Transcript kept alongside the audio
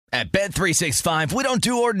At Bet365, we don't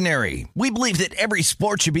do ordinary. We believe that every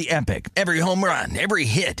sport should be epic. Every home run, every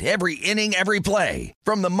hit, every inning, every play.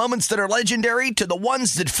 From the moments that are legendary to the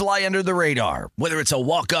ones that fly under the radar. Whether it's a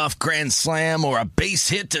walk-off grand slam or a base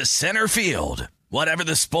hit to center field. Whatever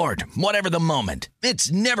the sport, whatever the moment.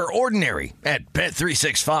 It's never ordinary at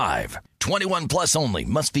Bet365. 21 plus only.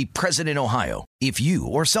 Must be present in Ohio. If you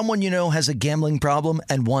or someone you know has a gambling problem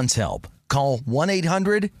and wants help, call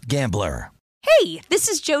 1-800-GAMBLER. Hey, this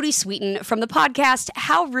is Jody Sweeten from the podcast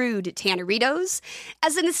How Rude, Tanneritos.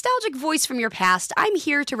 As a nostalgic voice from your past, I'm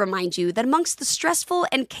here to remind you that amongst the stressful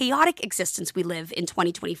and chaotic existence we live in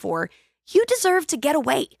 2024, you deserve to get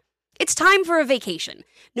away. It's time for a vacation,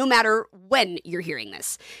 no matter when you're hearing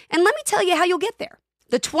this. And let me tell you how you'll get there.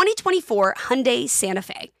 The 2024 Hyundai Santa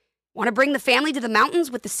Fe. Want to bring the family to the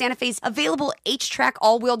mountains with the Santa Fe's available H-Track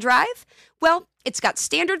all-wheel drive? Well, it's got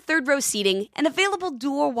standard third-row seating and available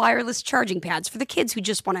dual wireless charging pads for the kids who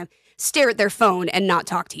just want to stare at their phone and not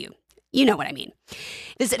talk to you. You know what I mean.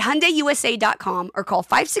 Visit HyundaiUSA.com or call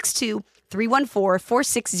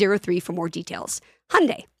 562-314-4603 for more details.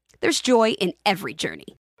 Hyundai, there's joy in every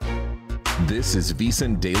journey. This is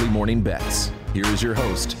VSiN Daily Morning Bets. Here is your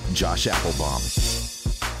host, Josh Applebaum.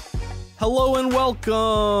 Hello and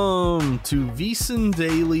welcome to VSiN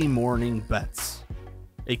Daily Morning Bets,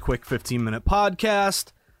 a quick 15-minute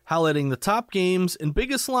podcast highlighting the top games and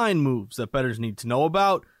biggest line moves that bettors need to know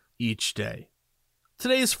about each day.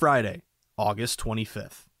 Today is Friday, August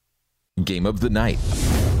 25th. Game of the night.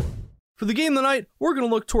 For the game of the night, we're going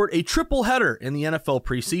to look toward a triple header in the NFL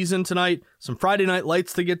preseason tonight, some Friday night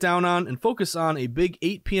lights to get down on, and focus on a big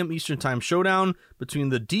 8 p.m. Eastern Time showdown between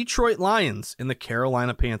the Detroit Lions and the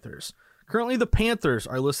Carolina Panthers. Currently, the Panthers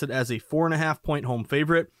are listed as a 4.5-point home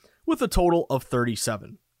favorite with a total of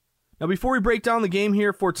 37. Now, before we break down the game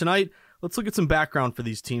here for tonight, let's look at some background for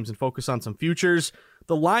these teams and focus on some futures.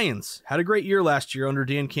 The Lions had a great year last year under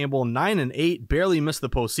Dan Campbell, 9-8, barely missed the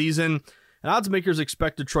postseason, and odds makers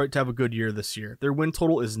expect Detroit to have a good year this year. Their win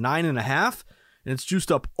total is 9.5, and it's juiced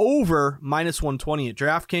up over -120 at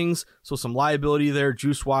DraftKings, so some liability there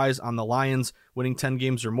juice-wise on the Lions winning 10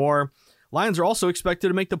 games or more. Lions are also expected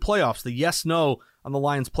to make the playoffs. The yes-no on the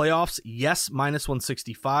Lions playoffs, yes,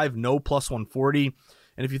 -165, no, +140.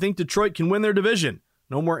 And if you think Detroit can win their division,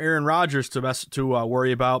 no more Aaron Rodgers to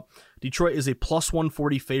worry about. Detroit is a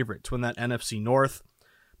 +140 favorite to win that NFC North.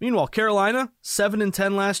 Meanwhile, Carolina,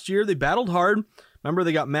 7-10 last year. They battled hard. Remember,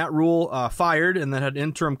 they got Matt Rule fired and then had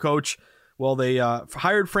interim coach. Well, they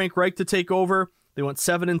hired Frank Reich to take over. They went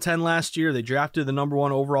 7-10 last year. They drafted the number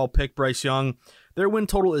 1 overall pick, Bryce Young. Their win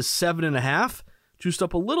total is 7.5, juiced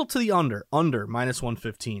up a little to the under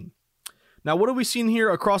 -115. Now, what have we seen here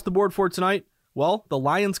across the board for tonight? Well, the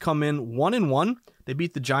Lions come in 1-1. They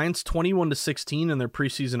beat the Giants 21-16 in their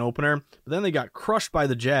preseason opener, but then they got crushed by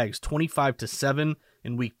the Jags 25-7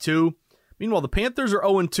 in week 2. Meanwhile, the Panthers are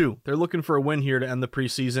 0-2. They're looking for a win here to end the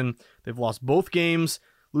preseason. They've lost both games,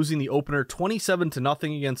 losing the opener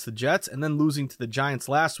 27-0 against the Jets, and then losing to the Giants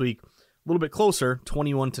last week, a little bit closer,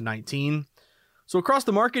 21-19. So across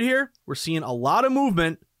the market here, we're seeing a lot of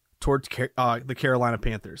movement towards the Carolina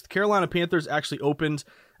Panthers. The Carolina Panthers actually opened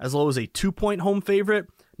as low as a 2-point home favorite.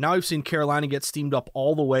 Now we've seen Carolina get steamed up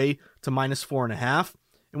all the way to -4.5.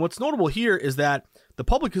 And what's notable here is that the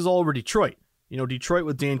public is all over Detroit. You know, Detroit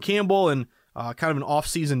with Dan Campbell and kind of an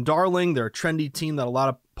off-season darling. They're a trendy team that a lot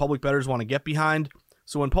of public bettors want to get behind.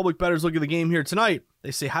 So when public bettors look at the game here tonight,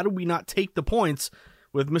 they say, how do we not take the points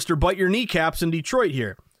with Mr. Bite Your Kneecaps in Detroit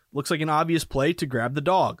here? Looks like an obvious play to grab the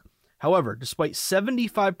dog. However, despite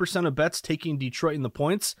 75% of bets taking Detroit in the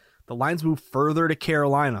points, the lines move further to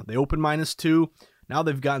Carolina. They open -2. Now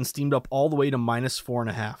they've gotten steamed up all the way to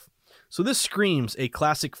 -4.5. So this screams a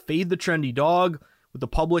classic fade the trendy dog with the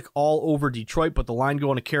public all over Detroit, but the line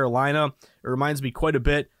going to Carolina. It reminds me quite a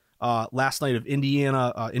bit last night of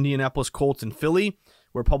Indianapolis Colts and Philly,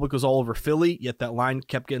 where public was all over Philly, yet that line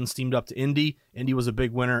kept getting steamed up to Indy. Indy was a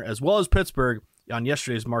big winner, as well as Pittsburgh on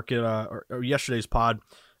yesterday's market or yesterday's pod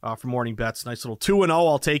for morning bets. Nice little 2-0.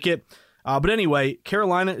 I'll take it. But anyway,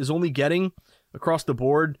 Carolina is only getting across the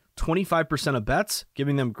board 25% of bets,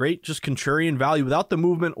 giving them great just contrarian value without the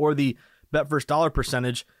movement or the bet versus dollar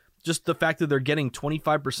percentage. Just the fact that they're getting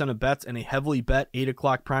 25% of bets in a heavily bet 8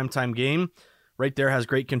 o'clock primetime game right there has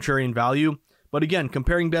great contrarian value. But again,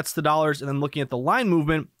 comparing bets to dollars and then looking at the line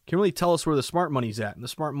movement can really tell us where the smart money's at. And the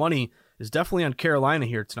smart money is definitely on Carolina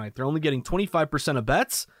here tonight. They're only getting 25% of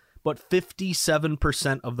bets, but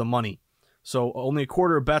 57% of the money. So only a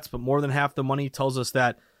quarter of bets, but more than half the money tells us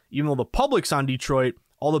that even though the public's on Detroit,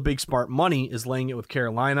 all the big smart money is laying it with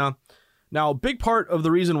Carolina. Now, a big part of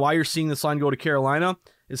the reason why you're seeing this line go to Carolina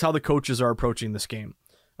is how the coaches are approaching this game.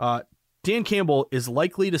 Dan Campbell is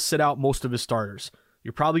likely to sit out most of his starters.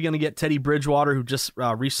 You're probably going to get Teddy Bridgewater, who just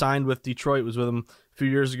re-signed with Detroit, was with him a few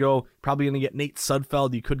years ago. Probably going to get Nate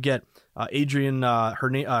Sudfeld. You could get Adrian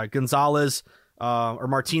Gonzalez, or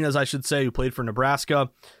Martinez, I should say, who played for Nebraska.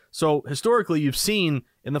 So historically, you've seen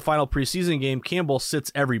in the final preseason game, Campbell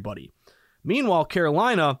sits everybody. Meanwhile,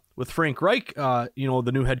 Carolina, with Frank Reich, the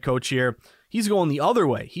new head coach here, he's going the other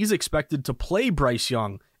way. He's expected to play Bryce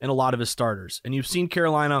Young and a lot of his starters. And you've seen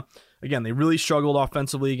Carolina, again, they really struggled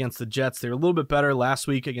offensively against the Jets. They were a little bit better last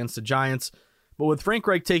week against the Giants. But with Frank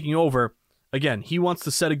Reich taking over, again, he wants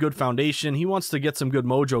to set a good foundation. He wants to get some good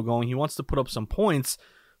mojo going. He wants to put up some points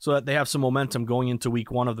so that they have some momentum going into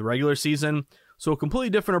week 1 of the regular season. So a completely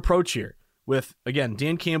different approach here with, again,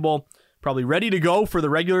 Dan Campbell probably ready to go for the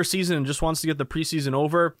regular season and just wants to get the preseason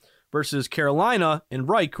over, versus Carolina and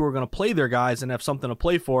Reich, who are going to play their guys and have something to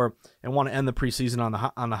play for and want to end the preseason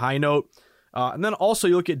on the high note. And then also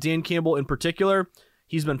you look at Dan Campbell in particular.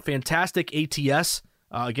 He's been fantastic ATS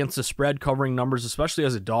against the spread, covering numbers, especially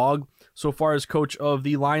as a dog so far as coach of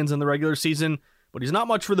the Lions in the regular season, but he's not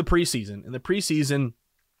much for the preseason. In the preseason,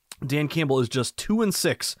 Dan Campbell is just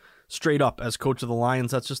 2-6 straight up as coach of the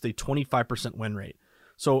Lions. That's just a 25% win rate.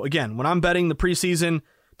 So again, when I'm betting the preseason,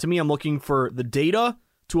 to me, I'm looking for the data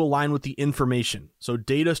to align with the information. So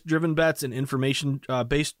data-driven bets and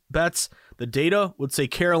information-based bets. The data would say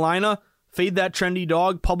Carolina, fade that trendy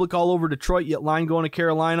dog, public all over Detroit, yet line going to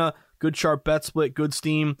Carolina, good sharp bet split, good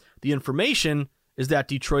steam. The information is that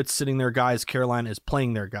Detroit's sitting their guys, Carolina is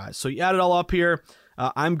playing their guys. So you add it all up here.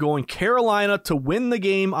 I'm going Carolina to win the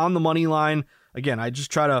game on the money line. Again, I just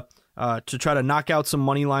try to knock out some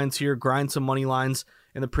money lines here, grind some money lines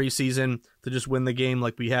in the preseason to just win the game,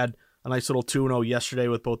 like we had a nice little 2-0 yesterday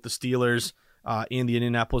with both the Steelers and the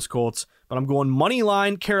Indianapolis Colts. But I'm going money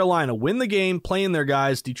line Carolina, win the game, playing their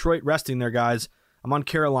guys, Detroit resting their guys. I'm on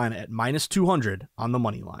Carolina at -200 on the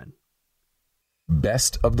money line.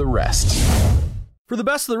 Best of the rest. For the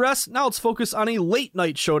best of the rest, now let's focus on a late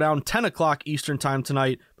night showdown, 10 o'clock Eastern time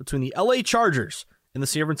tonight, between the LA Chargers and the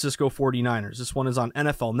San Francisco 49ers. This one is on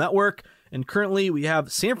NFL Network, and currently we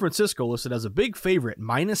have San Francisco listed as a big favorite,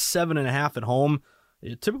 -7.5 at home.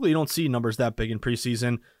 Typically, you don't see numbers that big in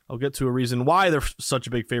preseason. I'll get to a reason why they're such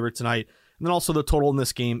a big favorite tonight. And then also the total in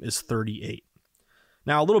this game is 38.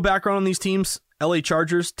 Now, a little background on these teams. LA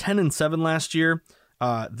Chargers, 10-7 last year.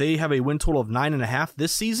 They have a win total of 9.5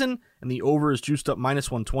 this season, and the over is juiced up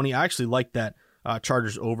 -120. I actually like that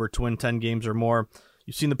Chargers over to win 10 games or more.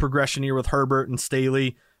 You've seen the progression here with Herbert and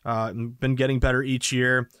Staley, been getting better each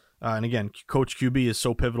year. And again, Coach QB is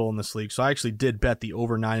so pivotal in this league. So I actually did bet the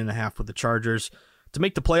over 9.5 with the Chargers. To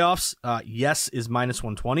make the playoffs, yes is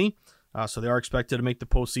 -120. So they are expected to make the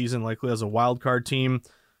postseason, likely as a wild card team,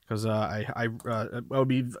 because I would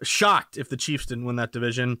be shocked if the Chiefs didn't win that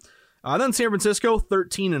division. Then San Francisco,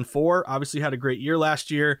 13-4, obviously had a great year last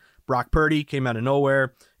year. Brock Purdy came out of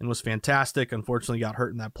nowhere and was fantastic. Unfortunately, got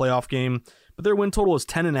hurt in that playoff game. But their win total is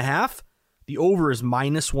 10.5. The over is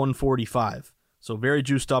 -145. So very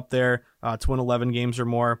juiced up there to win 11 games or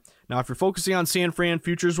more. Now, if you're focusing on San Fran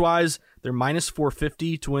futures-wise, they're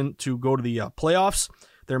 -450 to go to the playoffs.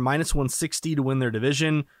 They're -160 to win their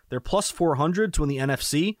division. They're +400 to win the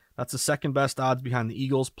NFC. That's the second best odds behind the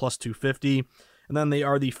Eagles, +250. And then they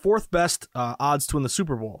are the fourth best odds to win the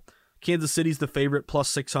Super Bowl. Kansas City's the favorite,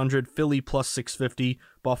 +600. Philly, +650.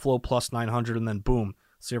 Buffalo, +900. And then boom,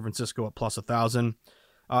 San Francisco at +1,000.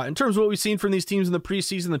 In terms of what we've seen from these teams in the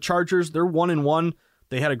preseason, the Chargers, they're 1-1.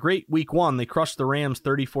 They had a great week 1. They crushed the Rams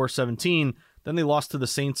 34-17. Then they lost to the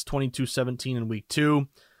Saints 22-17 in week 2.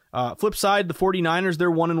 Flip side, the 49ers, they're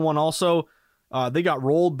 1-1 also. They got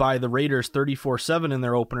rolled by the Raiders 34-7 in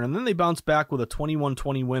their opener, and then they bounced back with a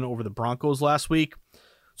 21-20 win over the Broncos last week.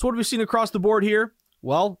 So what have we seen across the board here?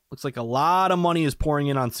 Well, looks like a lot of money is pouring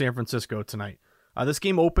in on San Francisco tonight. This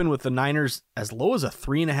game opened with the Niners as low as a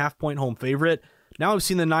 3.5-point home favorite. Now we've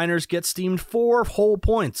seen the Niners get steamed 4 whole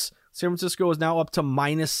points. San Francisco is now up to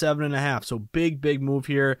 -7.5. So big move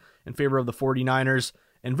here in favor of the 49ers.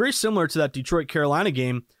 And very similar to that Detroit-Carolina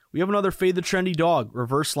game, we have another fade the trendy dog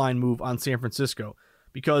reverse line move on San Francisco.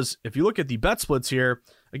 Because if you look at the bet splits here,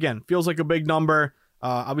 again, feels like a big number.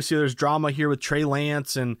 Obviously, there's drama here with Trey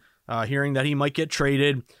Lance and hearing that he might get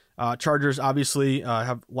traded. Chargers obviously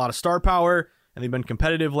have a lot of star power, and they've been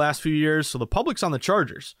competitive last few years. So the public's on the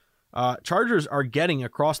Chargers. Chargers are getting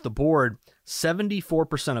across the board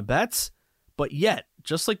 74% of bets, but yet,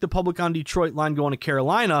 just like the public on Detroit, line going to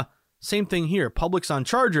Carolina, same thing here. Public's on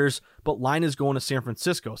Chargers, but line is going to San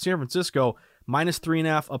Francisco. San Francisco,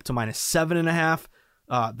 -3.5 up to -7.5.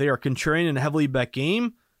 They are contrarian in a heavily bet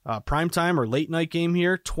game. Primetime or late night game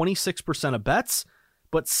here, 26% of bets,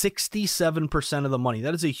 but 67% of the money.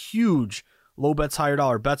 That is a huge low bets, higher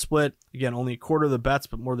dollar bet split. Again, only a quarter of the bets,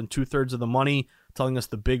 but more than 2/3 of the money, telling us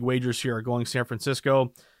the big wagers here are going San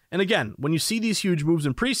Francisco. And again, when you see these huge moves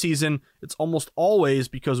in preseason, it's almost always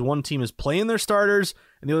because one team is playing their starters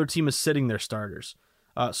and the other team is sitting their starters.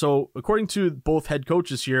 So according to both head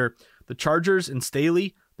coaches here, the Chargers and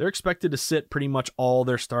Staley, they're expected to sit pretty much all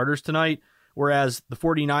their starters tonight, whereas the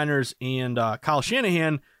 49ers and Kyle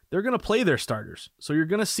Shanahan, they're going to play their starters. So you're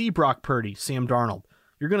going to see Brock Purdy, Sam Darnold.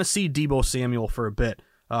 You're going to see Deebo Samuel for a bit,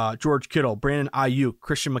 George Kittle, Brandon Ayuk,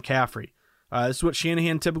 Christian McCaffrey. This is what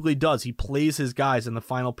Shanahan typically does. He plays his guys in the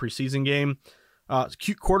final preseason game.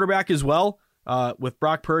 Cute quarterback as well, with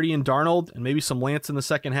Brock Purdy and Darnold, and maybe some Lance in the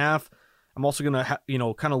second half. I'm also going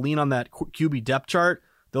to, kind of lean on that QB depth chart.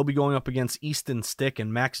 They'll be going up against Easton Stick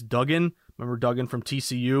and Max Duggan. Remember Duggan from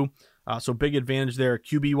TCU? So big advantage there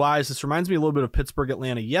QB-wise. This reminds me a little bit of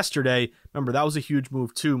Pittsburgh-Atlanta yesterday. Remember, that was a huge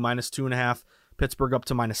move too, -2.5. Pittsburgh up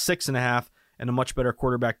to -6.5, and a much better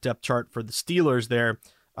quarterback depth chart for the Steelers there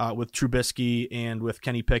with Trubisky and with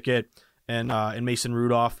Kenny Pickett and Mason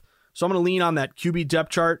Rudolph. So I'm going to lean on that QB depth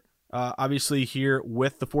chart, obviously here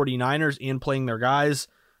with the 49ers and playing their guys.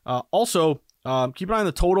 Also, keep an eye on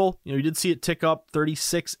the total. You did see it tick up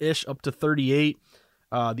 36-ish up to 38.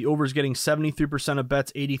 The over is getting 73% of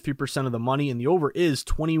bets, 83% of the money, and the over is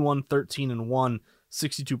 21-13-1,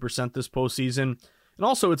 62% this postseason. And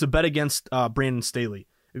also, it's a bet against Brandon Staley.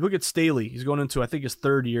 If you look at Staley, he's going into, I think, his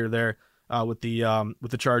third year there with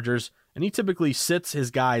the Chargers, and he typically sits his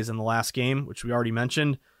guys in the last game, which we already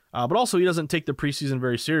mentioned. But also, he doesn't take the preseason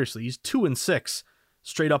very seriously. He's 2-6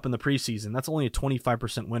 straight up in the preseason. That's only a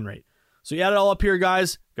 25% win rate. So you add it all up here,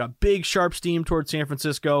 guys. Got big, sharp steam towards San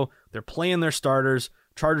Francisco. They're playing their starters.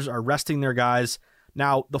 Chargers are resting their guys.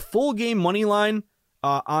 Now, the full game money line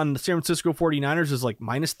on the San Francisco 49ers is like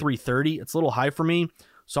 -330. It's a little high for me.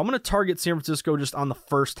 So I'm going to target San Francisco just on the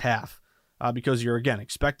first half because you're, again,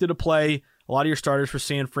 expected to play a lot of your starters for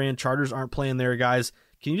San Fran. Chargers aren't playing their guys.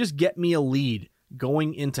 Can you just get me a lead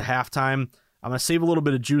going into halftime? I'm going to save a little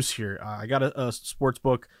bit of juice here. I got a sports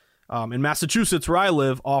book in Massachusetts where I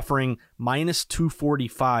live offering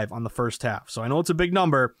 -245 on the first half. So I know it's a big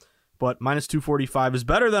number, but -245 is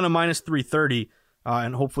better than a -330.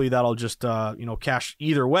 And hopefully that'll just, cash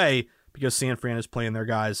either way because San Fran is playing their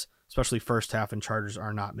guys, especially first half, and Chargers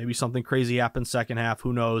are not. Maybe something crazy happens second half.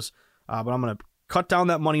 Who knows? But I'm going to cut down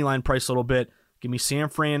that money line price a little bit. Give me San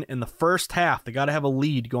Fran in the first half. They got to have a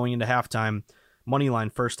lead going into halftime. Money line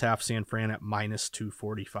first half, San Fran at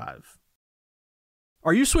 -245.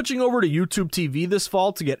 Are you switching over to YouTube TV this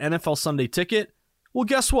fall to get NFL Sunday Ticket? Well,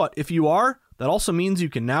 guess what? If you are, that also means you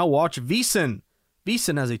can now watch VSiN.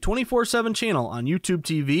 VSiN has a 24/7 channel on YouTube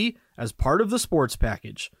TV as part of the sports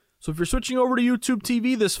package. So if you're switching over to YouTube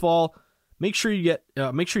TV this fall, make sure you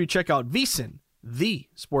check out VSiN, the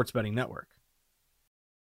sports betting network.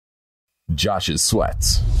 Josh's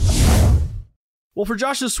sweats. Well, for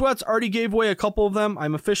Josh's sweats, already gave away a couple of them.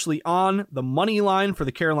 I'm officially on the money line for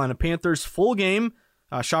the Carolina Panthers full game.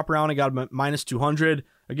 Shop around, I got them at -200.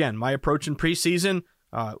 Again, my approach in preseason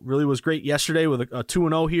really was great yesterday with a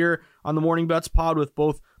 2-0 here on the Morning Bets pod with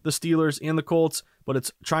both the Steelers and the Colts, but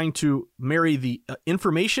it's trying to marry the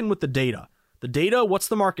information with the data. The data, what's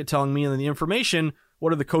the market telling me? And then the information,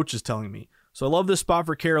 what are the coaches telling me? So I love this spot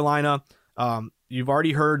for Carolina. You've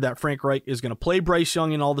already heard that Frank Reich is going to play Bryce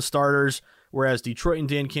Young and all the starters, whereas Detroit and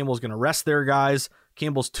Dan Campbell is going to rest their guys.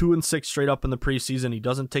 Campbell's 2-6 straight up in the preseason. He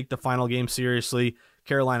doesn't take the final game seriously.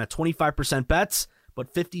 Carolina 25% bets,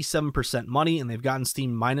 but 57% money, and they've gotten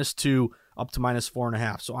steam -2 up to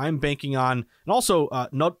 -4.5. So I'm banking on, and also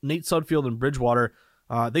Nate Sudfeld and Bridgewater,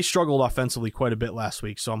 they struggled offensively quite a bit last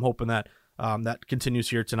week. So I'm hoping that that continues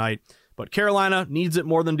here tonight. But Carolina needs it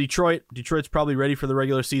more than Detroit. Detroit's probably ready for the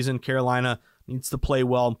regular season. Carolina needs to play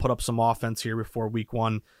well and put up some offense here before week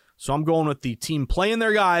 1. So I'm going with the team playing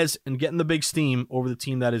their guys and getting the big steam over the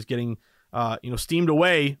team that is getting steamed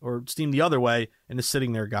away or steamed the other way and is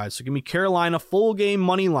sitting there, guys. So give me Carolina full game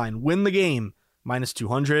money line, win the game,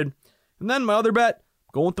 -200. And then my other bet,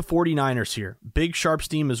 going with the 49ers here. Big sharp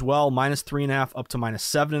steam as well, -3.5 up to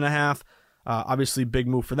 -7.5. Obviously, big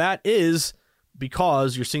move for that is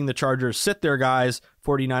because you're seeing the Chargers sit their guys.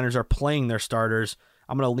 49ers are playing their starters.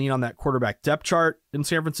 I'm going to lean on that quarterback depth chart in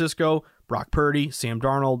San Francisco. Brock Purdy, Sam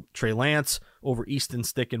Darnold, Trey Lance over Easton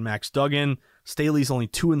Stick and Max Duggan. Staley's only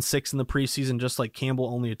 2-6 in the preseason, just like Campbell,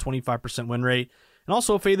 only a 25% win rate. And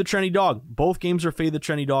also fade the Trenny Dog. Both games are fade the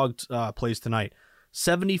Trenny Dog plays tonight.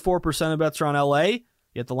 74% of bets are on LA,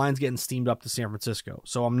 yet the line's getting steamed up to San Francisco.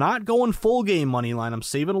 So I'm not going full game money line. I'm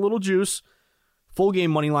saving a little juice. Full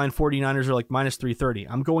game money line 49ers are like -330.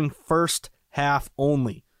 I'm going first half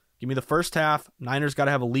only. Give me the first half. Niners got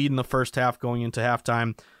to have a lead in the first half going into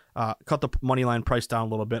halftime. Cut the money line price down a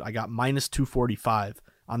little bit. I got minus 245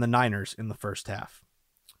 on the Niners in the first half.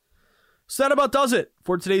 So that about does it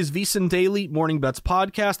for today's VSiN Daily Morning Bets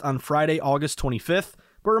podcast on Friday, August 25th.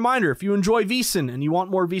 But reminder, if you enjoy VSiN and you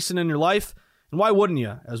want more VSiN in your life, and why wouldn't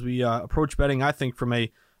you, as we approach betting, I think, from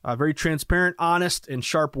a very transparent, honest, and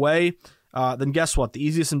sharp way, then guess what? The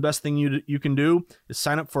easiest and best thing you can do is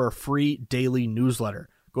sign up for a free daily newsletter.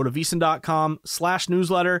 Go to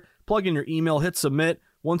VSiN.com/newsletter, plug in your email, hit submit.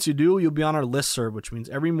 Once you do, you'll be on our listserv, which means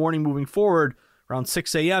every morning moving forward, around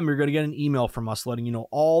 6 a.m., you're going to get an email from us letting you know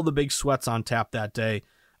all the big sweats on tap that day.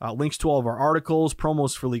 Links to all of our articles,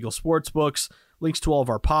 promos for legal sports books, links to all of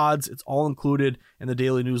our pods. It's all included in the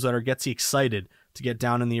daily newsletter. Gets you excited to get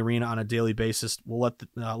down in the arena on a daily basis. We'll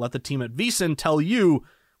let the team at VSiN tell you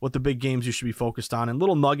what the big games you should be focused on, and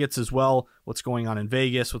little nuggets as well, what's going on in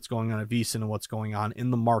Vegas, what's going on at VSiN, and what's going on in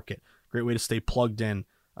the market. Great way to stay plugged in.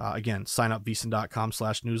 Again, sign up,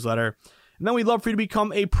 VSiN.com/newsletter. And then we'd love for you to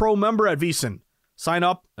become a pro member at VSiN. Sign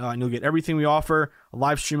up, and you'll get everything we offer, a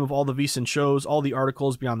live stream of all the VSiN shows, all the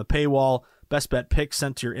articles beyond the paywall, best bet picks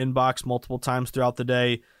sent to your inbox multiple times throughout the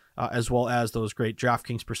day, as well as those great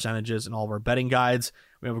DraftKings percentages and all of our betting guides.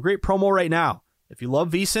 We have a great promo right now. If you love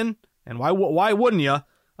VSiN, and why wouldn't you,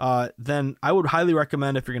 then I would highly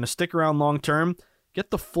recommend, if you're going to stick around long term,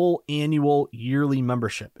 get the full annual yearly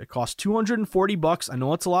membership. It costs $240. I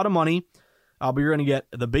know it's a lot of money, but you're going to get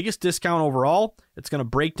the biggest discount overall. It's going to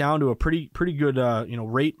break down to a pretty good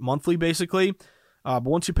rate monthly, basically. But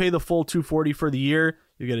once you pay the full $240 for the year,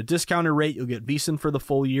 you get a discounted rate. You'll get VSiN for the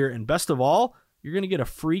full year, and best of all, you're going to get a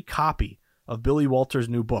free copy of Billy Walters'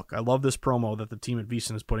 new book. I love this promo that the team at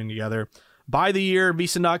VSiN is putting together. Buy the year,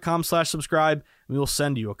 VSiN.com/subscribe, and we will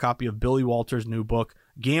send you a copy of Billy Walters' new book,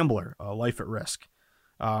 Gambler, Life at Risk.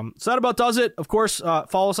 So that about does it. Of course,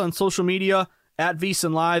 follow us on social media, at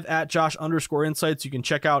VSiN Live, at Josh_Insights. You can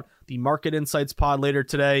check out the Market Insights pod later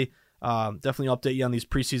today. Definitely update you on these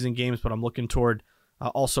preseason games, but I'm looking toward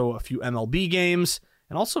also a few MLB games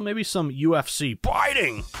and also maybe some UFC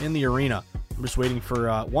fighting in the arena. I'm just waiting for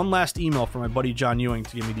one last email from my buddy John Ewing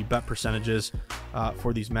to give me the bet percentages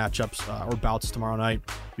for these matchups or bouts tomorrow night.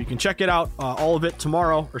 You can check it out, all of it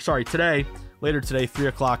today, later today, 3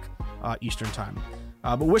 o'clock Eastern time.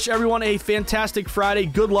 But wish everyone a fantastic Friday.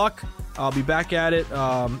 Good luck. I'll be back at it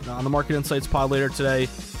on the Market Insights pod later today,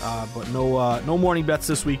 but no morning bets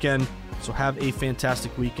this weekend. So have a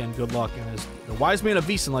fantastic weekend. Good luck. And as the wise man of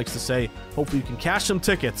VSiN likes to say, hopefully you can cash some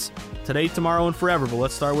tickets today, tomorrow, and forever. But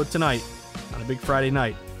let's start with tonight on a big Friday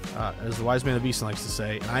night. As the wise man of VSiN likes to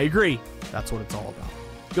say, and I agree, that's what it's all about.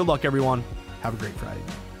 Good luck, everyone. Have a great Friday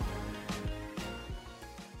night.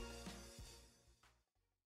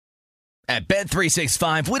 At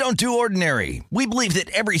Bet365, we don't do ordinary. We believe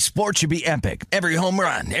that every sport should be epic. Every home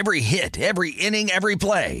run, every hit, every inning, every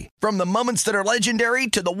play. From the moments that are legendary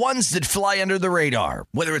to the ones that fly under the radar.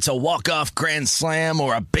 Whether it's a walk-off grand slam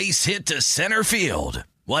or a base hit to center field.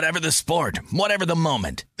 Whatever the sport, whatever the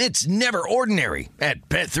moment. It's never ordinary at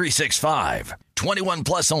Bet365. 21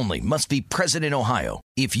 plus only. Must be present in Ohio.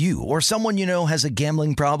 If you or someone you know has a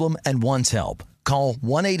gambling problem and wants help, call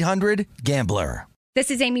 1-800-GAMBLER. This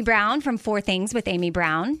is Amy Brown from 4 Things with Amy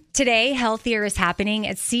Brown. Today, healthier is happening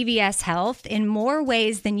at CVS Health in more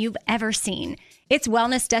ways than you've ever seen. It's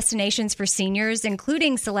wellness destinations for seniors,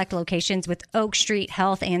 including select locations with Oak Street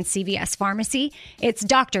Health and CVS Pharmacy. It's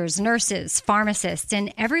doctors, nurses, pharmacists,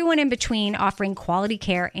 and everyone in between offering quality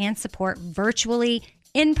care and support virtually,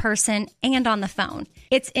 in person, and on the phone.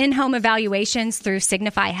 It's in-home evaluations through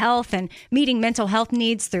Signify Health and meeting mental health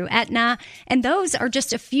needs through Aetna. And those are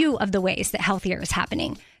just a few of the ways that healthier is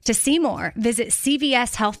happening. To see more, visit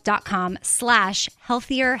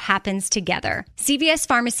cvshealth.com/healthier happens together. CVS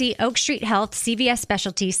Pharmacy, Oak Street Health, CVS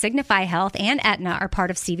Specialty, Signify Health, and Aetna are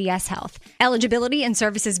part of CVS Health. Eligibility and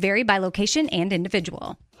services vary by location and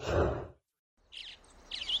individual.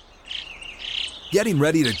 Getting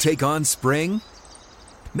ready to take on spring?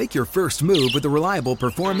 Make your first move with the reliable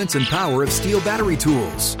performance and power of Steel battery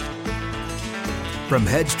tools. From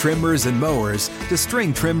hedge trimmers and mowers to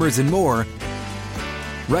string trimmers and more,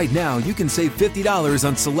 right now you can save $50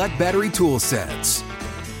 on select battery tool sets.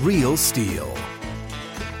 Real Steel.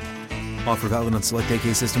 Offer valid on select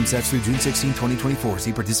AK system sets through June 16, 2024.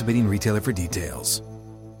 See participating retailer for details.